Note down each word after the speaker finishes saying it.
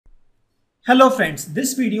Hello friends,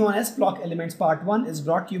 this video on S-Block Elements Part 1 is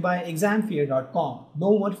brought to you by examfear.com.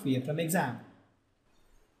 No more fear from exam.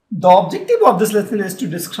 The objective of this lesson is to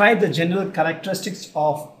describe the general characteristics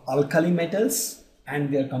of alkali metals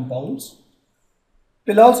and their compounds.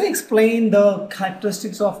 We'll also explain the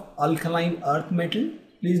characteristics of alkaline earth metal.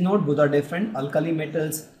 Please note both are different, alkali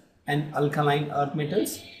metals and alkaline earth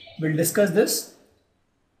metals. We'll discuss this.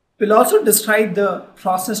 We'll also describe the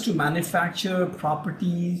process to manufacture,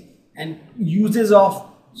 properties, and uses of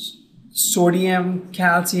sodium,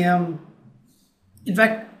 calcium. In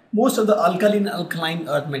fact, most of the alkaline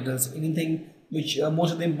earth metals, anything which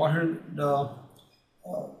most of the important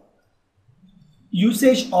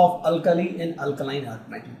usage of alkali in alkaline earth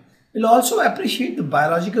metal. We'll also appreciate the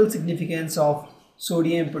biological significance of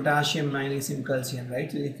sodium, potassium, magnesium, calcium, right?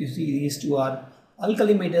 So if you see, these two are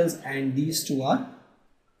alkali metals and these two are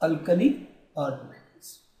alkali earth metals.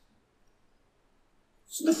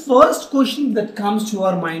 So the first question that comes to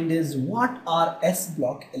our mind is, what are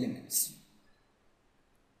S-block elements?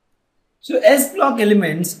 So S-block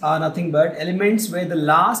elements are nothing but elements where the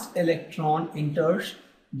last electron enters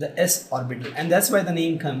the s orbital, and that's why the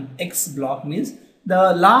name comes. X-block means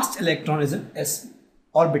the last electron is an s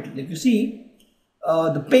orbital. If you see,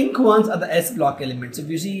 the pink ones are the S-block elements. If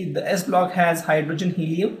you see, the S-block has hydrogen,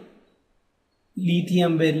 helium,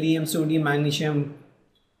 lithium, beryllium, sodium, magnesium,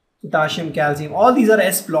 potassium, calcium. All these are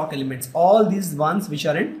S-block elements. All these ones which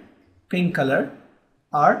are in pink color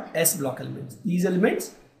are S-block elements. These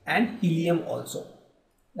elements and helium also,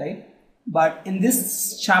 right? But in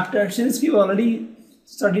this chapter, since we've already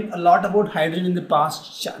studied a lot about hydrogen in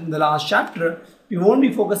the last chapter, we won't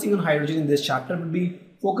be focusing on hydrogen in this chapter. We'll be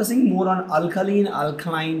focusing more on alkaline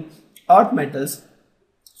earth metals.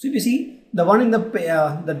 So if you see, the one in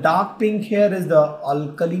the dark pink here is the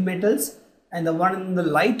alkali metals, and the one in the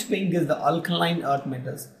light pink is the alkaline earth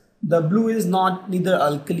metals. The blue is neither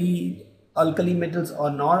alkali metals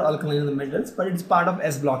or nor alkaline metals, but it's part of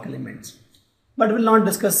S-block elements. But we'll not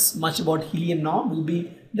discuss much about helium now. We'll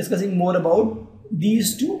be discussing more about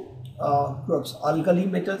these two groups, alkali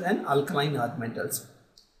metals and alkaline earth metals.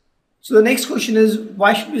 So the next question is,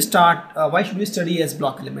 why should we study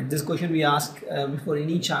S-block elements? This question we ask before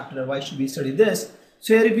any chapter, why should we study this?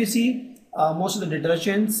 So here if you see, most of the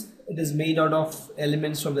detergents, it is made out of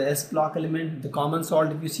elements from the S-block element. The common salt,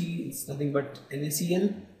 if you see, it's nothing but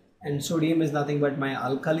NaCl, and sodium is nothing but my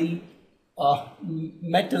alkali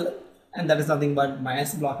metal, and that is nothing but my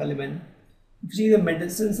S-block element. If you see the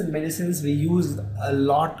medicines, we use a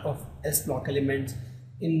lot of S-block elements.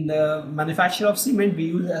 In the manufacture of cement, we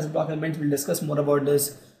use S-block elements. We'll discuss more about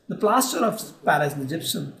this. The plaster of Paris, the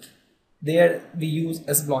gypsum, there we use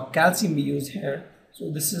S-block. Calcium we use here. So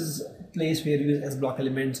this is a place where you use S-block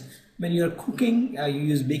elements. When you are cooking, you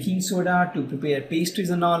use baking soda to prepare pastries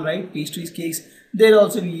and all, right? Pastries, cakes. There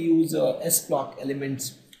also we use S-block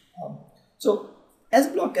elements. So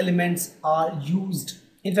S-block elements are used.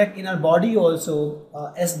 In fact, in our body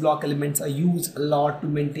also, S-block elements are used a lot to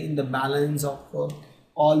maintain the balance of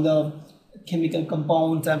all the chemical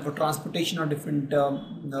compounds and for transportation of different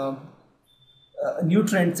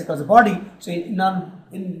nutrients across the body. So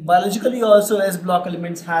in biologically also, S-block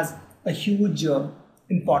elements has a huge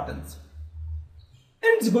importance,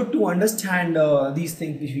 and it's good to understand these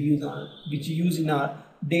things which we use in our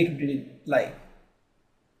day-to-day life.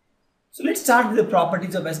 So let's start with the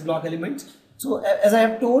properties of S-block elements. So as I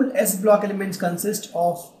have told, S-block elements consist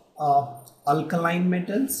of alkaline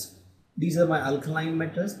metals. These are my alkaline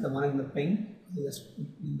metals, the one in the pink, just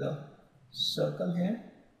in the circle here.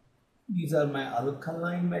 These are my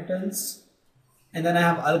alkaline metals. And then I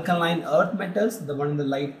have alkaline earth metals, the one in the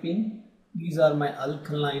light pink. These are my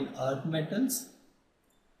alkaline earth metals.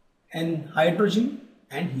 And hydrogen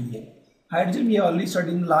and helium. Hydrogen we have already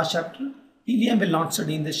studied in the last chapter. Helium will not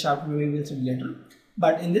study in this chapter, we will study later.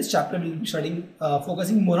 But in this chapter we will be studying,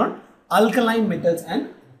 focusing more on alkaline metals and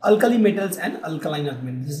alkali metals and alkaline earth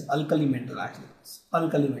metals. This is alkali metal actually.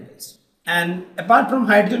 Alkali metals. And apart from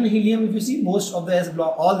hydrogen and helium, if you see, most of the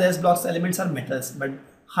S-block, all the S-blocks elements are metals, but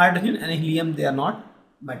hydrogen and helium, they are not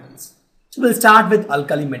metals. So we'll start with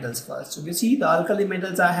alkali metals first. So if you see, the alkali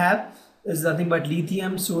metals I have is nothing but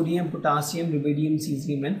lithium, sodium, potassium, rubidium,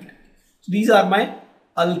 cesium, and phloem. So these are my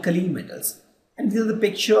alkali metals. And this is the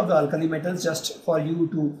picture of the alkali metals just for you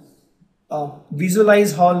to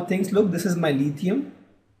visualize how things look. This is my lithium.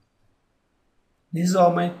 This is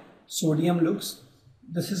how my sodium looks.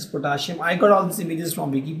 This is potassium. I got all these images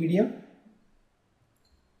from Wikipedia.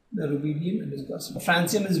 The rubidium and this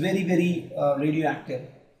francium is very radioactive.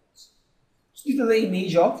 So these are the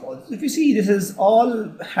image of all. If you see, this is all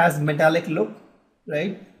has metallic look,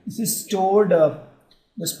 right? This is stored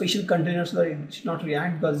the special container so that it should not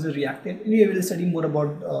react because it's reactive. Anyway, we will study more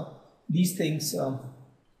about these things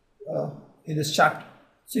in this chapter.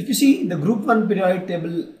 So if you see, the group 1 periodic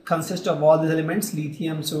table consists of all these elements: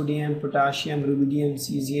 lithium, sodium, potassium, rubidium,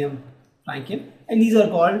 cesium, francium, and these are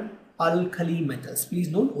called alkali metals. Please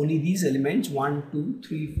note, only these elements 1, 2,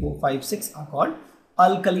 3, 4, 5, 6 are called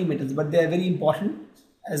alkali metals, but they are very important.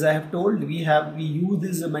 As I have told, we use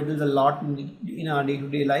these metals a lot in our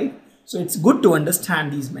day-to-day life. So it's good to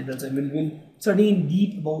understand these metals, and we'll study in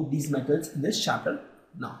deep about these metals in this chapter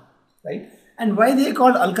now, right? And why they are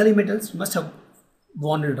called alkali metals? You must have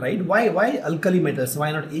wondered, right? Why alkali metals?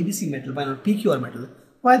 Why not ABC metal? Why not PQR metal?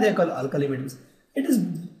 Why they are called alkali metals? It is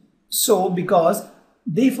so because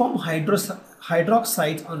they form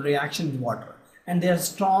hydroxides on reaction with water, and they are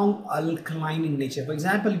strong alkaline in nature. For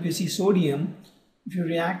example, if you see sodium, if you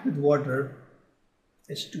react with water,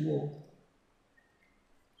 H2O,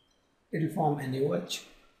 it will form NaOH.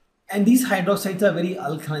 And these hydroxides are very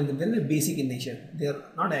alkaline, they're very basic in nature. They are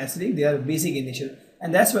not acidic, they are basic in nature,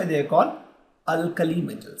 and that's why they are called alkali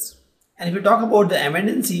metals. And if you talk about the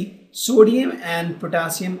abundancy, sodium and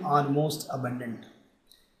potassium are most abundant.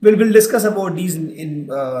 We'll discuss about these in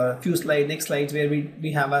few slides, next slides, where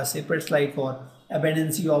we have a separate slide for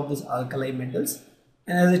abundancy of these alkali metals.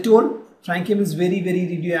 And as I told, francium is very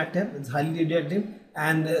radioactive, it's highly radioactive,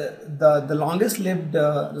 and the longest lived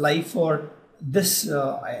life for this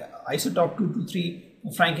isotope 223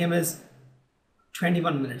 francium is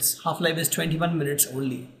 21 minutes. Half-life is 21 minutes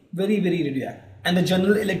only. Very radioactive. And the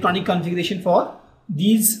general electronic configuration for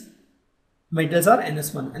these metals are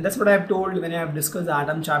NS1, and that's what I have told when I have discussed the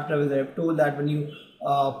atom chapter, where I have told that when you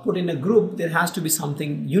put in a group, there has to be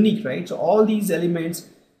something unique, right? So all these elements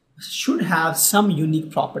should have some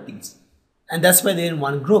unique properties, and that's why they're in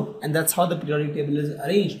one group, and that's how the periodic table is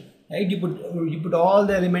arranged, right? You put all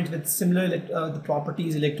the elements with similar the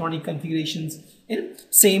properties, electronic configurations in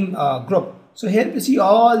same group. So here you see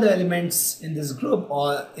all the elements in this group,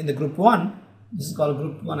 or in the group 1. This is called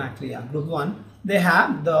group 1 actually, yeah, group 1. They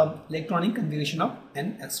have the electronic configuration of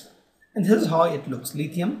NS1, and this is how it looks: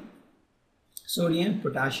 lithium, sodium,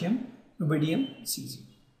 potassium, rubidium, cesium.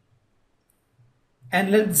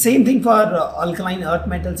 And the same thing for alkaline earth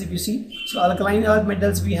metals. If you see, so alkaline earth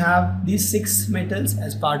metals, we have these 6 metals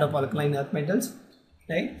as part of alkaline earth metals,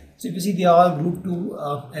 right? So if you see, they are all group 2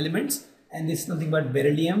 elements, and this is nothing but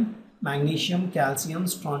beryllium, magnesium, calcium,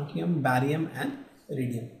 strontium, barium, and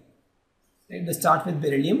iridium. Right? They start with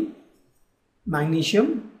beryllium,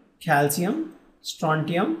 magnesium, calcium,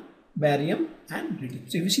 strontium, barium, and iridium.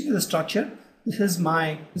 So if you see the structure, this is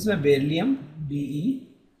my beryllium, Be.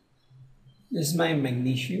 This is my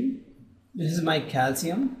magnesium. This is my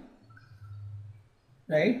calcium,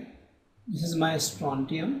 right? This is my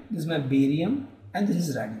strontium. This is my barium, and this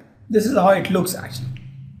is radium. This is how it looks actually.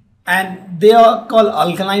 And they are called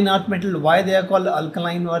alkaline earth metal. Why they are called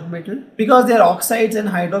alkaline earth metal? Because their oxides and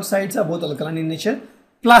hydroxides are both alkaline in nature.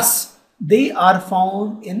 Plus, they are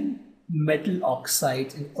found in metal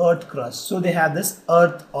oxides in earth crust. So they have this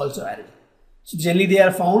earth also added. So generally they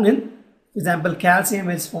are found in, for example, calcium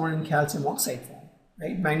is found in calcium oxide form,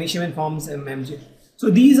 right? Magnesium forms MgF.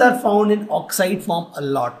 So these are found in oxide form a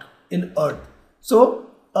lot in earth.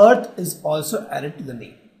 So earth is also added to the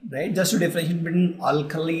name, right? Just to differentiate between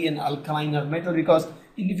alkali and alkaline earth metal, because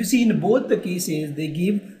if you see in both the cases, they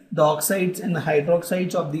give the oxides and the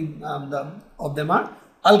hydroxides of them are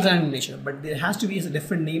alkaline in nature, but there has to be a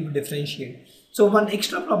different name to differentiate. So one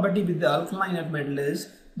extra property with the alkaline earth metal is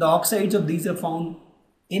the oxides of these are found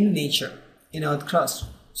in nature, in earth crust.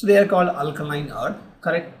 So they are called alkaline earth,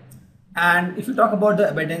 correct? And if you talk about the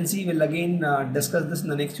abundancy, we'll again discuss this in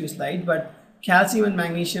the next few slides, but calcium and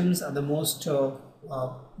magnesiums are the most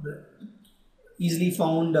easily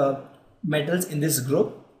found metals in this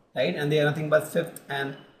group, right? And they are nothing but 5th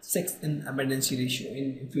and 6th in abundancy ratio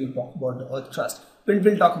if you talk about the earth crust.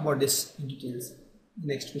 We'll talk about this in details in the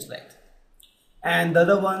next few slides. And the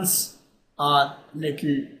other ones are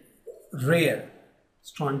little rare: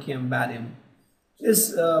 strontium, barium.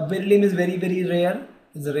 This beryllium is very rare.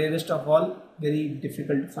 It's the rarest of all, very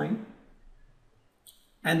difficult to find.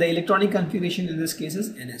 And the electronic configuration in this case is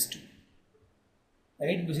NS2.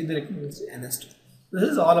 Right? You see the NS2. This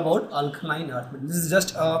is all about alkaline earth metals. This is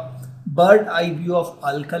just a bird eye view of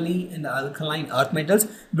alkali and alkaline earth metals.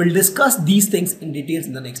 We'll discuss these things in details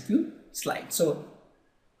in the next few slides. So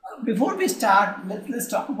before we start, let's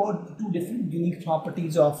talk about the 2 different unique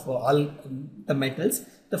properties of the metals.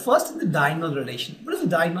 The first is the diagonal relation. What is the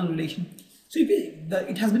diagonal relation? So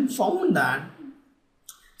it has been found that,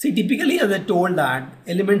 see, typically as I told that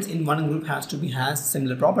elements in one group has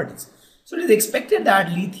similar properties. So it is expected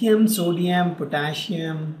that lithium, sodium,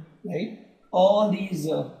 potassium, right, all these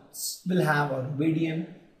will have, or radium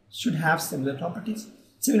should have similar properties.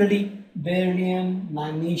 Similarly, beryllium,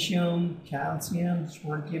 magnesium, calcium,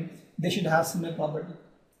 strontium, they should have similar property.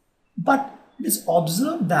 But it is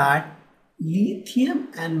observed that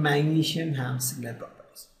lithium and magnesium have similar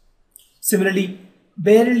properties. Similarly,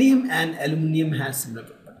 beryllium and aluminum have similar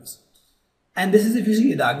properties. And this is if you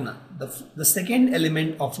see the diagonal, the second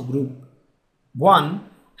element of a group 1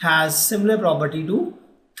 has similar property to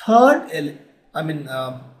third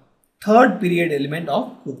period element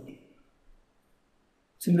of group 2.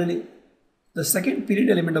 Similarly, the second period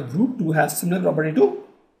element of group 2 has similar property to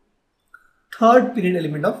third period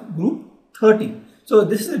element of group 13. So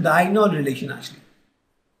this is a diagonal relation actually.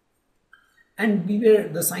 And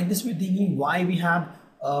the scientists were thinking why we have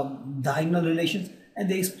diagonal relations, and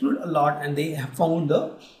they explored a lot and they have found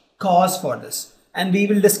the cause for this. And we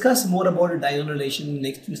will discuss more about a diagonal relation in the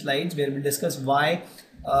next few slides, where we'll discuss why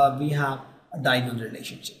we have a diagonal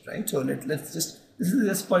relationship, right? So this is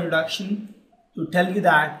just for introduction to tell you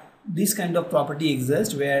that this kind of property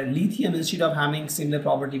exists, where lithium, instead of having similar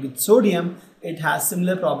property with sodium, it has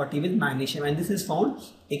similar property with magnesium, and this is found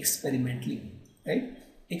experimentally, right?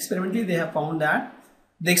 Experimentally, they have found that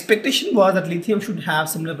the expectation was that lithium should have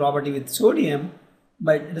similar property with sodium,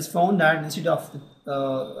 but it is found that instead of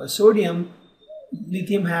sodium,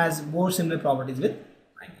 lithium has more similar properties with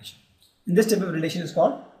magnesium. And this type of relation is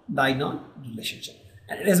called diagonal relationship.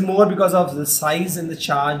 And it is more because of the size and the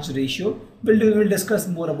charge ratio. We will discuss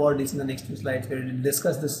more about this in the next few slides, where we will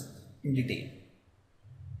discuss this in detail.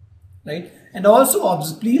 Right? And also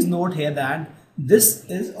please note here that this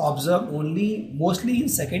is observed mostly in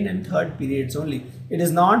second and third periods only. It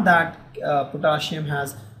is not that potassium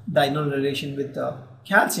has diagonal relation with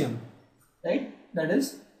calcium, right? That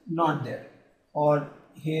is not there. Or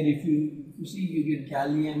here if you see, you get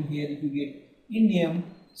gallium, here if you get indium.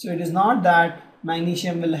 So it is not that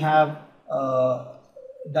magnesium will have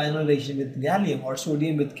diagonal relation with gallium or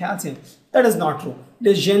sodium with calcium. That is not true. It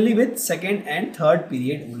is generally with second and third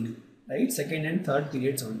period only, right? Second and third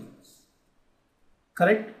periods only.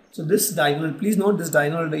 Correct? So this diagonal, please note, this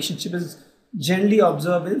diagonal relationship is generally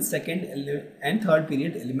observed in second and third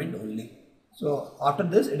period element only. So after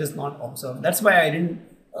this, it is not observed. That's why I didn't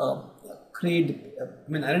I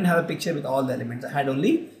didn't have a picture with all the elements. I had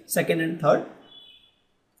only second and third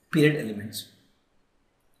period elements.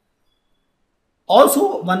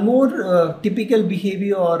 Also, one more typical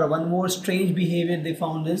behavior, or one more strange behavior they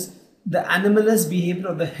found, is the anomalous behavior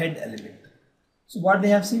of the head element. So what they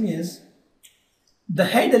have seen is the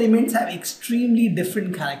head elements have extremely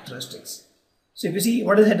different characteristics. So if you see,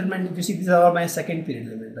 what is head element? If you see, these are all my second period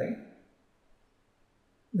element, right?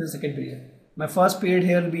 This is second period. My first period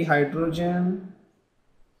here will be hydrogen,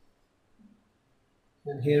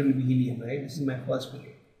 and here will be helium, right? This is my first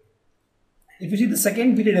period. If you see the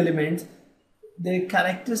second period elements, their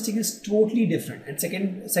characteristic is totally different. And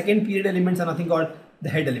second period elements are nothing called the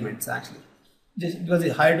head elements actually. Just because the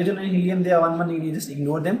hydrogen and helium, they are one, you just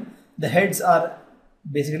ignore them. The heads are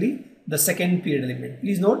basically the second period element.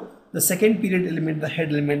 Please note, the second period element, the head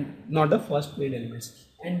element, not the first period elements.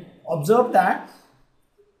 And observe that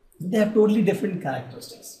they have totally different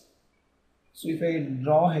characteristics. So if I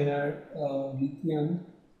draw here lithium,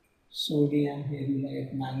 sodium, here you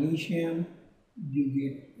get magnesium, you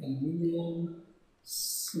get aluminum,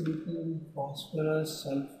 silicon, phosphorus,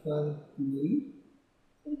 sulfur, chlorine,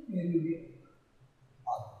 and here you get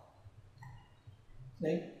argon.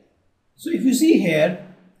 Right? So if you see here,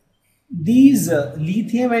 these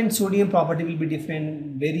lithium and sodium property will be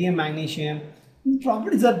different, barium, magnesium,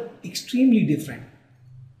 properties are extremely different.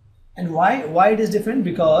 And why it is different?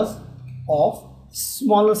 Because of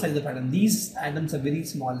smaller size of atom. These atoms are very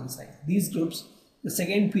small in size. These groups, the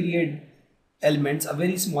second period elements, are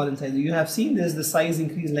very small in size. You have seen this, the size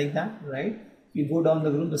increase like that, right? You go down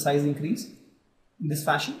the group, the size increase in this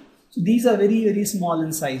fashion. So these are very, very small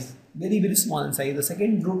in size, very, very small in size. The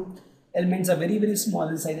second group elements are very, very small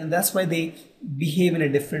in size, and that's why they behave in a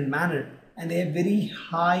different manner, and they have very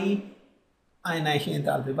high ionization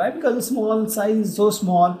enthalpy. Why? Because the small size is so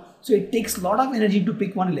small, so it takes a lot of energy to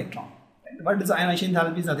pick one electron. What is ionization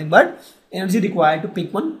enthalpy? Is nothing but energy required to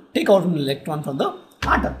take out an electron from the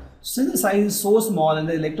atom. Since the size is so small and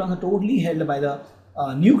the electrons are totally held by the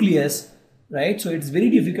nucleus, right? So it's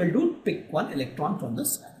very difficult to pick one electron from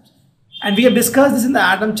this atom. And we have discussed this in the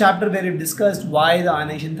atom chapter, where we've discussed why the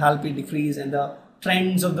ionization enthalpy decrease and the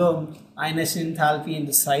trends of the ionization enthalpy and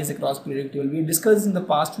the size across periodic table. We've discussed in the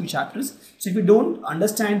past few chapters. So if you don't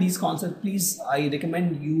understand these concepts, please, I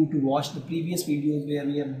recommend you to watch the previous videos where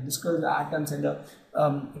we have discussed the atoms and the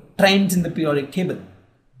trends in the periodic table,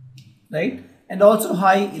 right? And also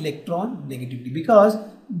high electron negativity, because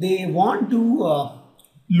they want to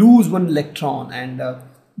lose one electron and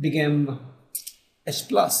become H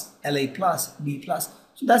plus, La plus, B plus.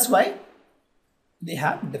 So that's why they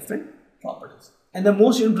have different properties. And the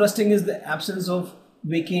most interesting is the absence of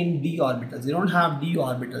vacant d orbitals. They don't have d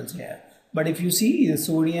orbitals here. But if you see the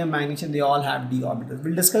sodium, magnesium, they all have d orbitals.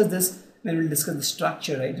 We'll discuss this when we'll discuss the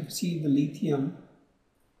structure, right? If you see the lithium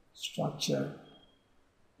structure,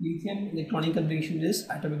 lithium electronic configuration is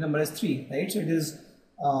atomic number is 3, right? So it is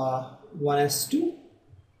 1s2,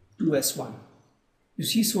 2s1. You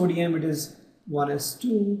see sodium, it is 1s2,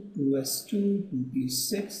 2s2,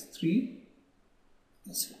 2p6,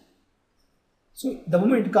 3s1. So the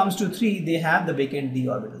moment it comes to 3, they have the vacant d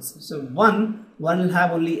orbitals. So 1 will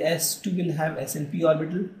have only s, 2 will have s and p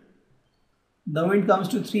orbital. The moment it comes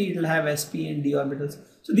to 3, it will have sp and d orbitals.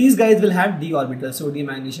 So these guys will have d orbitals, sodium,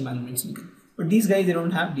 magnesium, aluminum, silicon. But these guys, they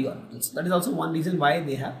don't have d orbitals. That is also one reason why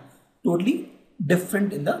they have totally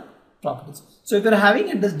different in the properties. So if you are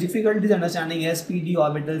having this difficulties understanding sp, d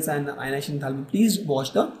orbitals and ionization enthalpy, please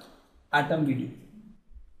watch the atom video.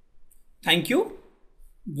 Thank you.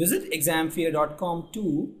 Visit examfear.com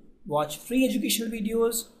to watch free educational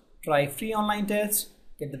videos, try free online tests,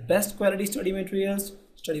 get the best quality study materials,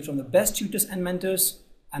 study from the best tutors and mentors,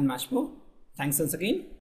 and much more. Thanks once again.